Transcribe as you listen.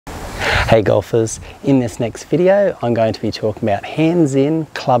Hey golfers, in this next video I'm going to be talking about hands in,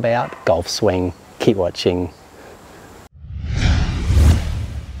 club out, golf swing. Keep watching.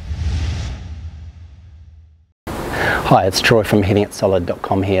 Hi, it's Troy from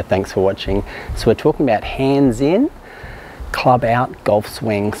hittingitsolid.com here. Thanks for watching. So we're talking about hands in, club out, golf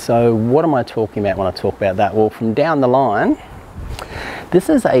swing. So what am I talking about when I talk about that? Well, from down the line, this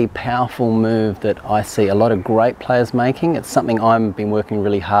is a powerful move that I see a lot of great players making. It's something I've been working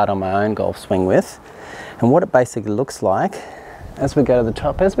really hard on my own golf swing with. And what it basically looks like, as we go to the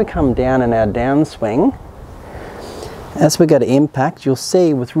top, as we come down in our downswing, as we go to impact, you'll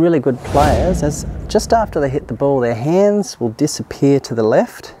see with really good players, as just after they hit the ball, their hands will disappear to the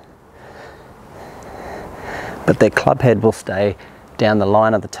left, but their club head will stay down the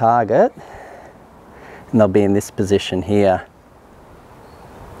line of the target, and they'll be in this position here.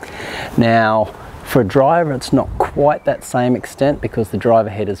 Now, for a driver, it's not quite that same extent because the driver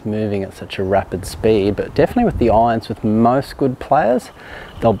head is moving at such a rapid speed, but definitely with the irons, with most good players,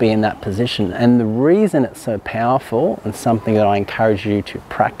 they'll be in that position. And the reason it's so powerful, and something that I encourage you to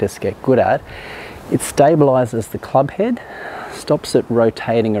practice, get good at, it stabilizes the club head, stops it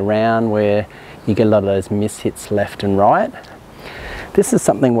rotating around where you get a lot of those mishits left and right. This is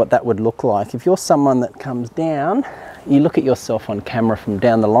something what that would look like. If you're someone that comes down, you look at yourself on camera from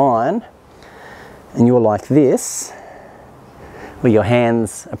down the line and you're like this, where your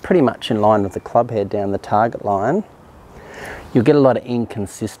hands are pretty much in line with the club head down the target line, you'll get a lot of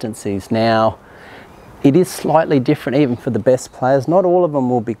inconsistencies. Now, it is slightly different even for the best players. Not all of them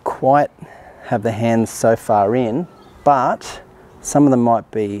will be quite have the hands so far in, but some of them might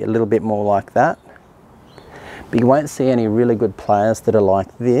be a little bit more like that. But you won't see any really good players that are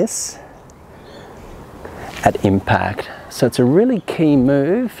like this at impact. So it's a really key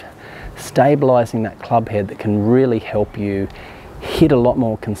move, stabilizing that club head, that can really help you hit a lot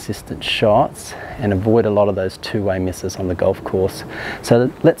more consistent shots and avoid a lot of those two-way misses on the golf course.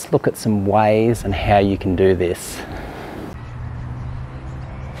 So let's look at some ways and how you can do this.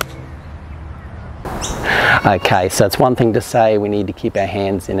 Okay, so it's one thing to say we need to keep our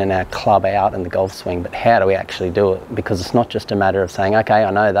hands in and our club out in the golf swing, but how do we actually do it? Because it's not just a matter of saying, okay,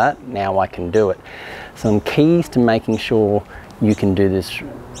 I know that, now I can do it. Some keys to making sure you can do this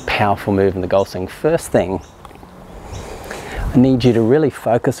powerful move in the golf swing. First thing, I need you to really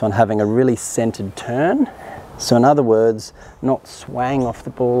focus on having a really centered turn. So in other words, not swaying off the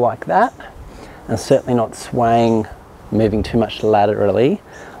ball like that, and certainly not swaying, moving too much laterally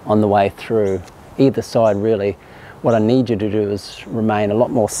on the way through. Either side really. What I need you to do is remain a lot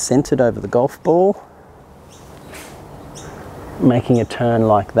more centered over the golf ball, making a turn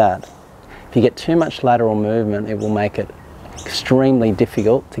like that. If you get too much lateral movement, it will make it extremely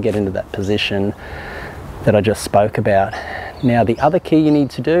difficult to get into that position that I just spoke about. Now, the other key you need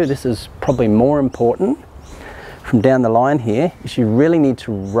to do, this is probably more important from down the line here, is you really need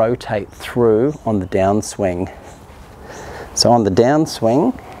to rotate through on the downswing. So on the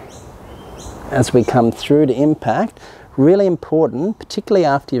downswing, as we come through to impact, really important, particularly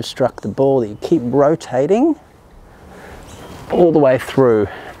after you've struck the ball, that you keep rotating all the way through.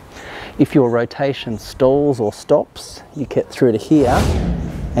 If your rotation stalls or stops, you get through to here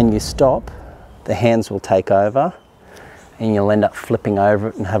and you stop, the hands will take over and you'll end up flipping over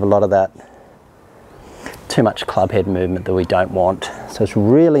it and have a lot of that too much club head movement that we don't want. So it's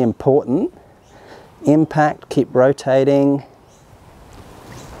really important. Impact, keep rotating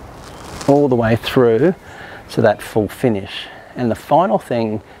all the way through to that full finish. And the final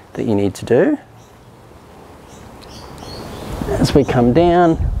thing that you need to do, as we come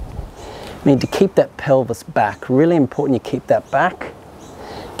down, you need to keep that pelvis back. Really important you keep that back,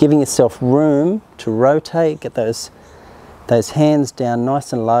 giving yourself room to rotate, get those hands down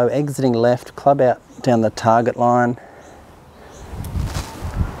nice and low, exiting left, club out down the target line,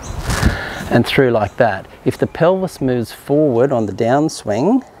 and through like that. If the pelvis moves forward on the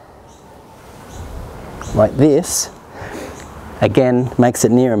downswing, like this, again, makes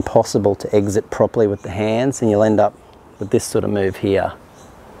it near impossible to exit properly with the hands, and you'll end up with this sort of move here.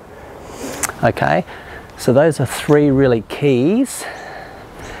 Okay, so those are three really keys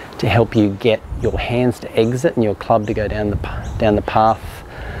to help you get your hands to exit and your club to go down the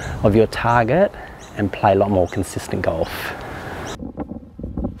path of your target and play a lot more consistent golf.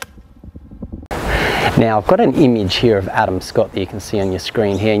 Now, I've got an image here of Adam Scott that you can see on your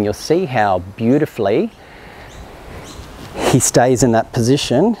screen here, and you'll see how beautifully he stays in that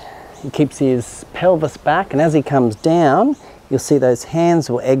position. He keeps his pelvis back, and as he comes down, you'll see those hands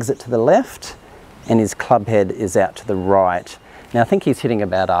will exit to the left and his club head is out to the right. Now I think he's hitting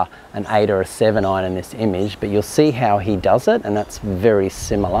about an 8 or a 7 iron in this image, but you'll see how he does it, and that's very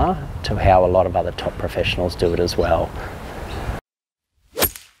similar to how a lot of other top professionals do it as well.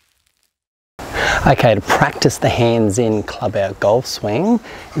 Okay, to practice the hands-in club-out golf swing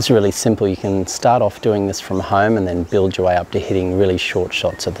is really simple. You can start off doing this from home and then build your way up to hitting really short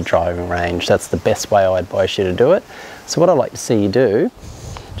shots at the driving range. That's the best way I advise you to do it. So what I'd like to see you do,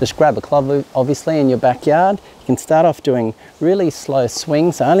 just grab a club obviously in your backyard. You can start off doing really slow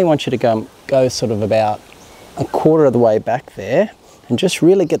swings. I only want you to go sort of about a quarter of the way back there, and just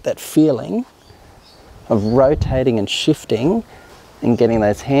really get that feeling of rotating and shifting and getting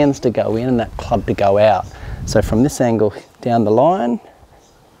those hands to go in and that club to go out. So from this angle down the line,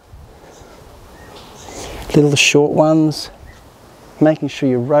 little short ones, making sure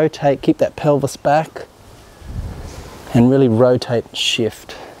you rotate, keep that pelvis back, and really rotate and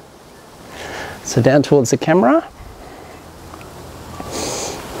shift. So down towards the camera.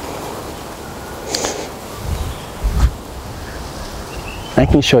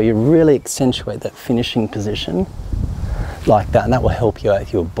 Making sure you really accentuate that finishing position like that, and that will help you out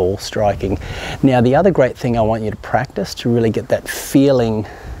with your ball striking. Now the other great thing I want you to practice to really get that feeling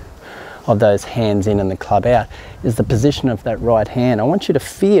of those hands in and the club out is the position of that right hand. I want you to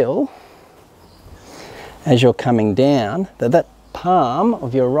feel as you're coming down that palm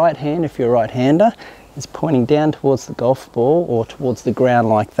of your right hand, if you're a right-hander, is pointing down towards the golf ball or towards the ground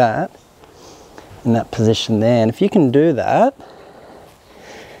like that, in that position there. And if you can do that,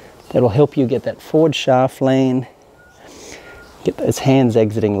 that'll help you get that forward shaft lean, get those hands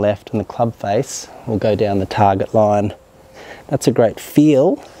exiting left, and the club face will go down the target line. That's a great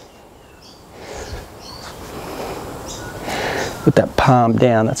feel. With that palm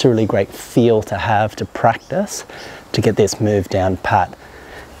down, that's a really great feel to have to practice to get this move down pat.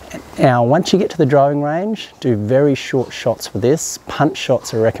 Now, once you get to the driving range, do very short shots with this. Punch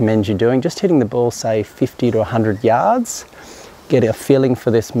shots I recommend you doing, just hitting the ball, say 50 to 100 yards. Get a feeling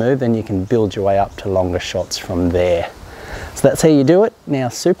for this move, then you can build your way up to longer shots from there. So that's how you do it. Now,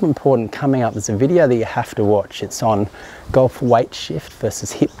 super important, coming up, there's a video that you have to watch. It's on golf weight shift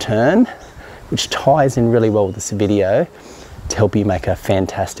versus hip turn, which ties in really well with this video to help you make a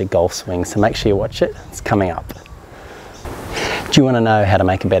fantastic golf swing. So make sure you watch it, it's coming up. Do you want to know how to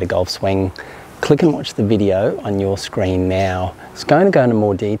make a better golf swing? Click and watch the video on your screen now. It's going to go into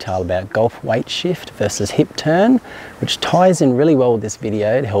more detail about golf weight shift versus hip turn, which ties in really well with this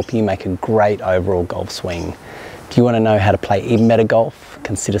video to help you make a great overall golf swing. If you want to know how to play even better golf,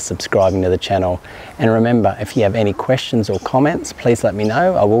 consider subscribing to the channel. And remember, if you have any questions or comments, please let me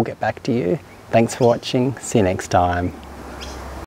know. I will get back to you. Thanks for watching. See you next time.